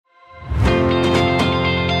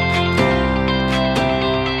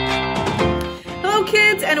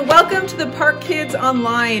Welcome to the Park Kids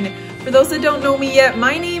Online. For those that don't know me yet,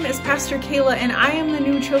 my name is Pastor Kayla and I am the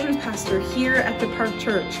new children's pastor here at the Park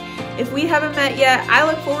Church. If we haven't met yet, I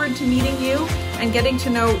look forward to meeting you and getting to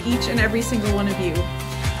know each and every single one of you.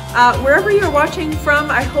 Wherever you're watching from,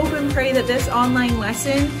 I hope and pray that this online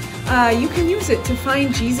lesson, you can use it to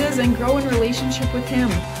find Jesus and grow in relationship with Him.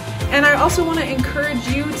 And I also want to encourage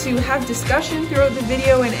you to have discussion throughout the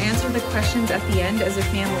video and answer the questions at the end as a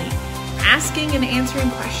family. Asking and answering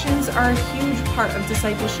questions are a huge part of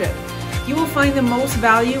discipleship. You will find the most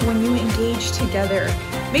value when you engage together.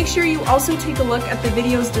 Make sure you also take a look at the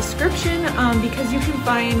video's description because you can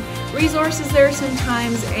find resources there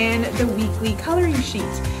sometimes and the weekly coloring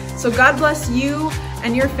sheet. So God bless you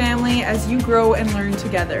and your family as you grow and learn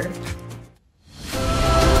together.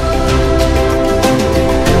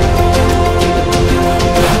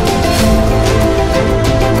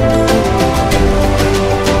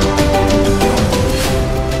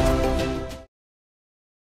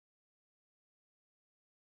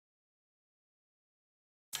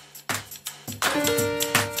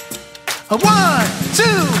 A 1, 2,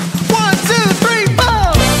 1, 2, 3, 4.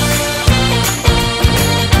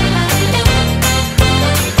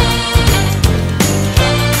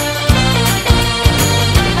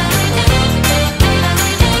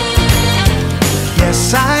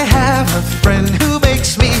 Yes, I have a friend who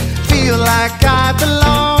makes me feel like I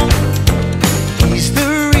belong. He's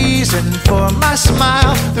the reason for my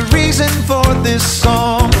smile, the reason for this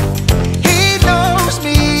song. He knows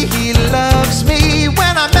me, he loves me.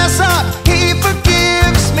 When I mess up, he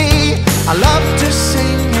forgives me. I love to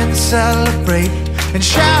sing and celebrate and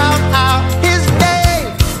shout out his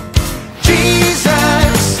name.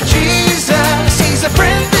 Jesus, Jesus, he's a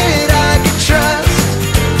friend that I can trust.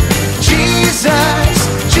 Jesus,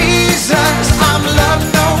 Jesus, I'm loved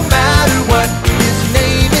no matter what. His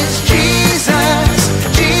name is Jesus,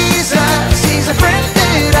 Jesus, he's a friend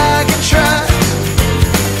that I can trust.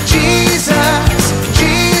 Jesus,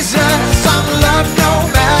 Jesus, I'm loved no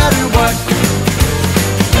matter what.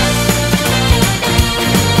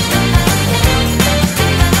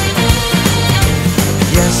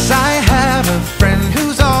 Yes, I have a friend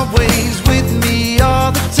who's always with me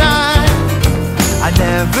all the time. I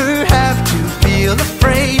never have to feel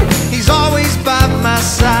afraid. He's always by my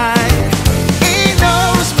side. He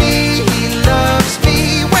knows me, he loves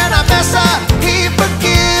me. When I mess up, he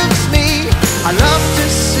forgives me. I love to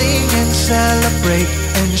sing and celebrate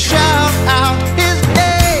and shout out his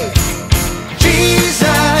name.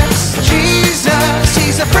 Jesus, Jesus,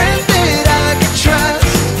 he's a friend that I can trust.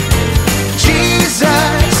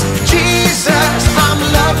 Jesus, Jesus, I'm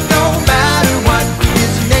loved no matter what.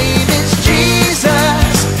 His name is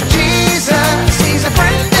Jesus, Jesus, he's a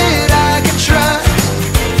friend that I can trust.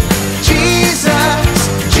 Jesus,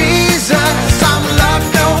 Jesus, I'm loved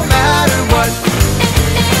no matter what.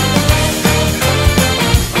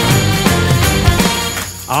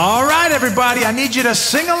 All right, everybody, I need you to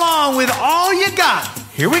sing along with all you got.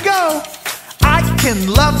 Here we go. I can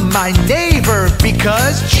love my neighbor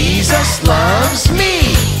because Jesus loves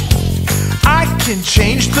me. I can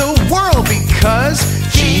change the world because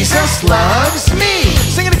Jesus loves me.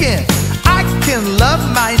 Sing it again. I can love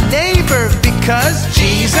my neighbor because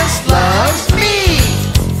Jesus loves me.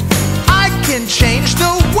 I can change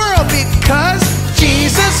the world because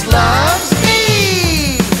Jesus loves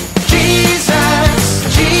me. Jesus,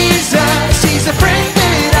 Jesus, he's a friend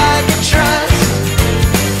that I can trust.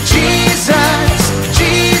 Jesus,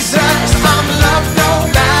 Jesus, I'm loved no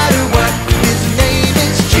matter what. His name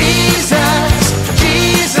is Jesus,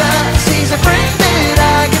 Jesus, he's a friend that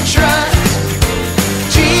I can trust.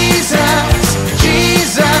 Jesus,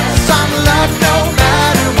 Jesus, I'm loved no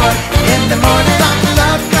matter what. In the morning I'm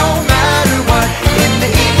loved no matter what. In the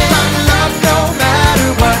evening I'm loved no matter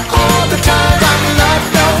what. All the time I'm loved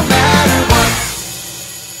no matter what.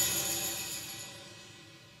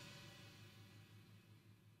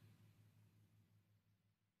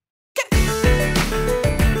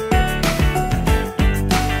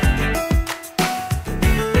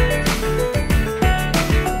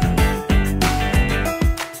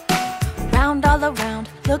 Round all around,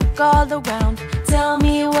 look all around, tell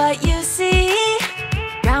me what you see.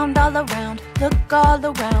 Round all around, look all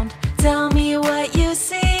around, tell me what you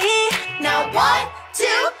see. Now 1, 2,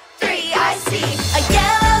 3, I see A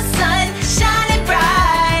yellow sun shining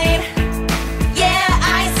bright. Yeah,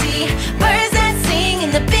 I see birds that sing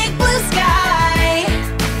in the big blue sky.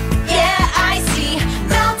 Yeah, I see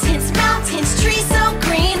mountains, mountains, trees so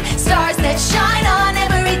green, stars that shine on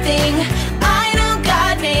everything. I know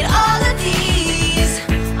God made all of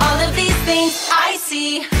these things I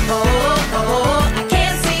see. Oh, oh, I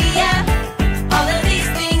can't see, yeah. All of these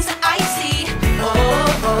things I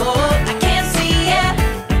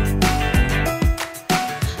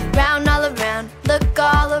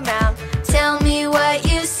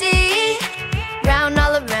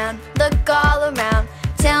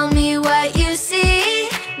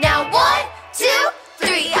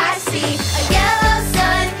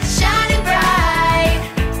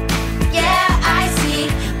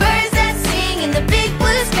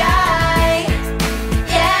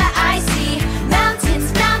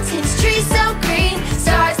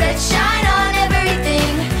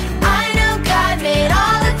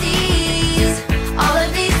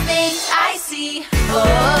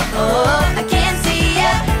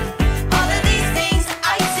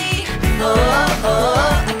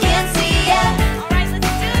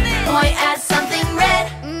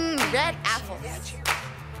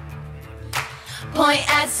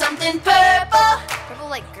something purple? Purple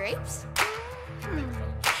like grapes?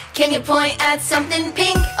 Can you point at something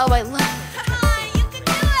pink? Oh, I love it. Come on, you can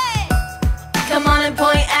do it! Come on and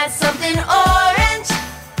point at something orange.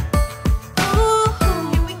 Ooh,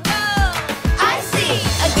 here we go. I see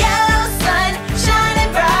a yellow sun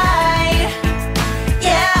shining bright.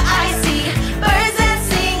 Yeah, I see birds that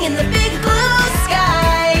sing in the big blue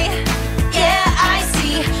sky. Yeah, I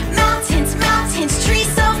see mountains, mountains, trees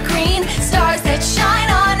so green, stars that shine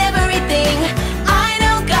on everything. I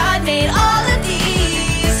know God made all of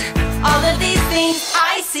these things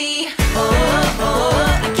I see. Oh, oh,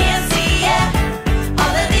 I can't see it.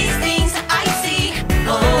 All of these things I see.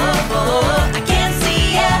 Oh, oh, I can't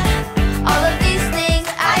see it. All of these things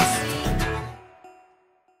I see.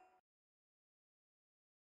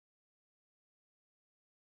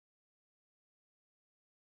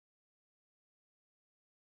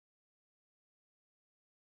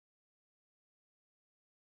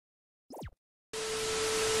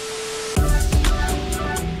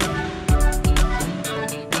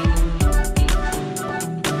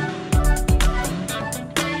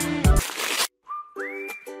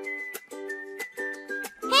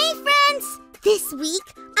 Hey friends! This week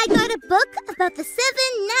I got a book about the 7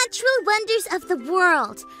 natural wonders of the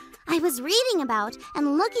world. I was reading about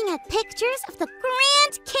and looking at pictures of the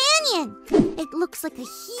Grand Canyon. It looks like a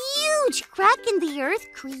huge crack in the earth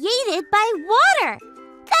created by water.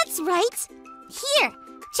 That's right. Here,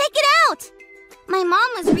 check it out. My mom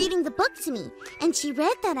was reading the book to me, and she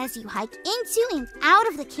read that as you hike into and out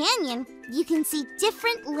of the canyon, you can see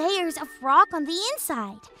different layers of rock on the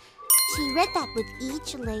inside. She read that with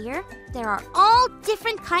each layer, there are all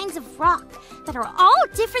different kinds of rock that are all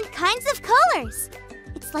different kinds of colors.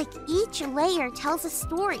 It's like each layer tells a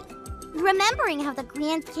story, remembering how the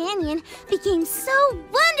Grand Canyon became so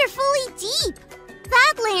wonderfully deep.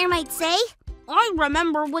 That layer might say, I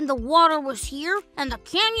remember when the water was here and the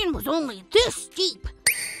canyon was only this deep.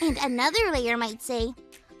 And another layer might say,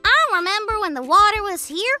 I remember when the water was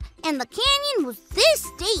here and the canyon was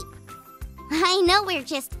this deep. I know we're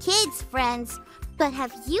just kids, friends, but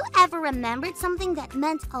have you ever remembered something that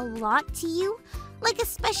meant a lot to you? Like a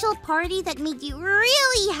special party that made you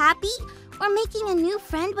really happy, or making a new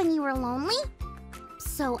friend when you were lonely?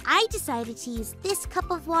 So I decided to use this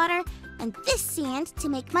cup of water and this sand to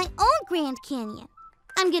make my own Grand Canyon.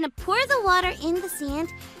 I'm gonna pour the water in the sand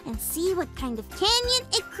and see what kind of canyon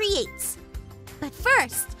it creates. But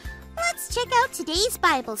first, let's check out today's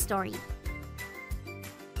Bible story.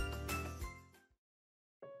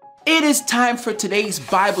 It is time for today's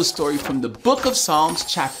Bible story from the book of Psalms,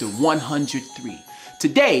 chapter 103.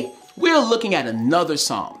 Today, we're looking at another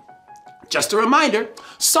psalm. Just a reminder,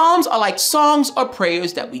 psalms are like songs or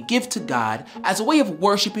prayers that we give to God as a way of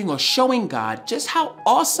worshiping or showing God just how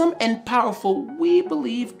awesome and powerful we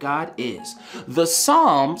believe God is. The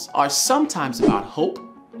psalms are sometimes about hope,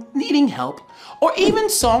 needing help, or even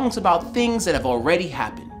songs about things that have already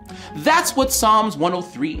happened. That's what Psalms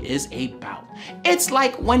 103 is about. It's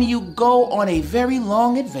like when you go on a very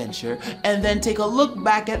long adventure and then take a look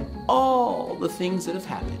back at all the things that have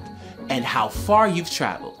happened and how far you've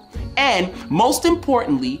traveled. And most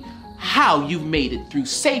importantly, how you've made it through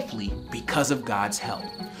safely because of God's help.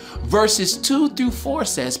 Verses 2 through 4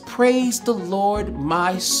 says, Praise the Lord,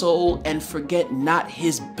 my soul, and forget not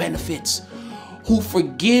his benefits, who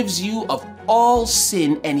forgives you of all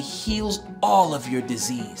sin and heals all of your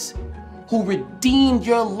disease, who redeemed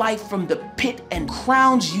your life from the pit and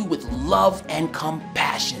crowns you with love and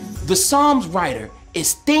compassion. The Psalms writer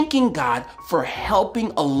is thanking God for helping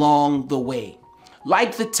along the way.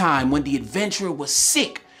 Like the time when the adventurer was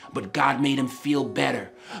sick, but God made him feel better.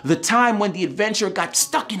 The time when the adventurer got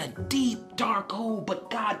stuck in a deep, dark hole, but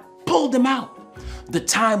God pulled him out. The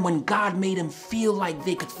time when God made him feel like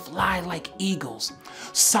they could fly like eagles.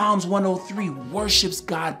 Psalms 103 worships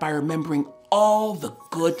God by remembering all the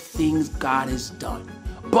good things God has done.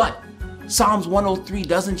 But Psalms 103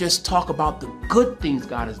 doesn't just talk about the good things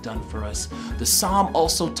God has done for us. The psalm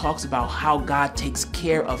also talks about how God takes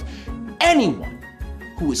care of anyone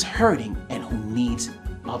who is hurting and who needs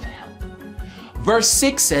of help. Verse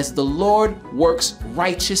 6 says, the Lord works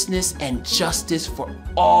righteousness and justice for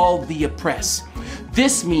all the oppressed.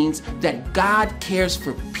 This means that God cares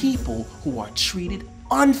for people who are treated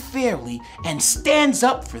unfairly and stands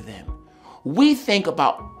up for them. We think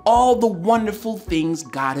about all the wonderful things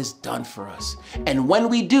God has done for us. And when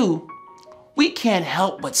we do, we can't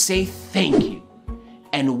help but say thank you.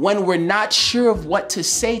 And when we're not sure of what to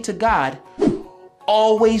say to God,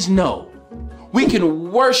 always know we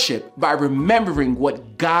can worship by remembering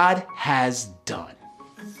what God has done.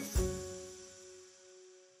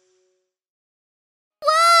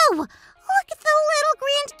 Whoa! Look at the little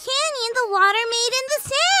Grand Canyon the water made in the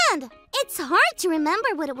sand! It's hard to remember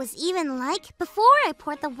what it was even like before I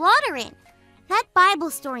poured the water in. That Bible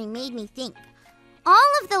story made me think.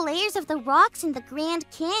 All of the layers of the rocks in the Grand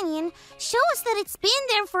Canyon show us that it's been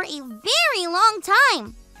there for a very long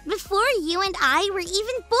time, before you and I were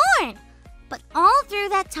even born. But all through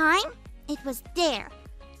that time, it was there,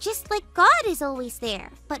 just like God is always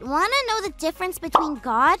there. But wanna know the difference between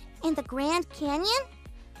God and the Grand Canyon?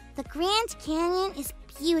 The Grand Canyon is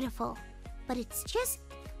beautiful, but it's just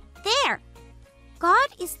there. God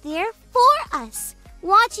is there for us,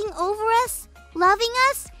 watching over us, loving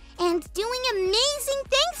us, and doing amazing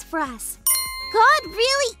things for us. God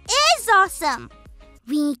really is awesome.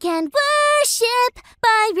 We can worship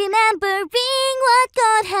by remembering what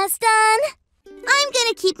God has done. I'm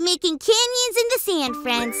gonna keep making canyons in the sand,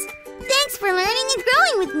 friends. Thanks for learning and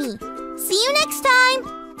growing with me. See you next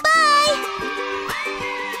time. Bye!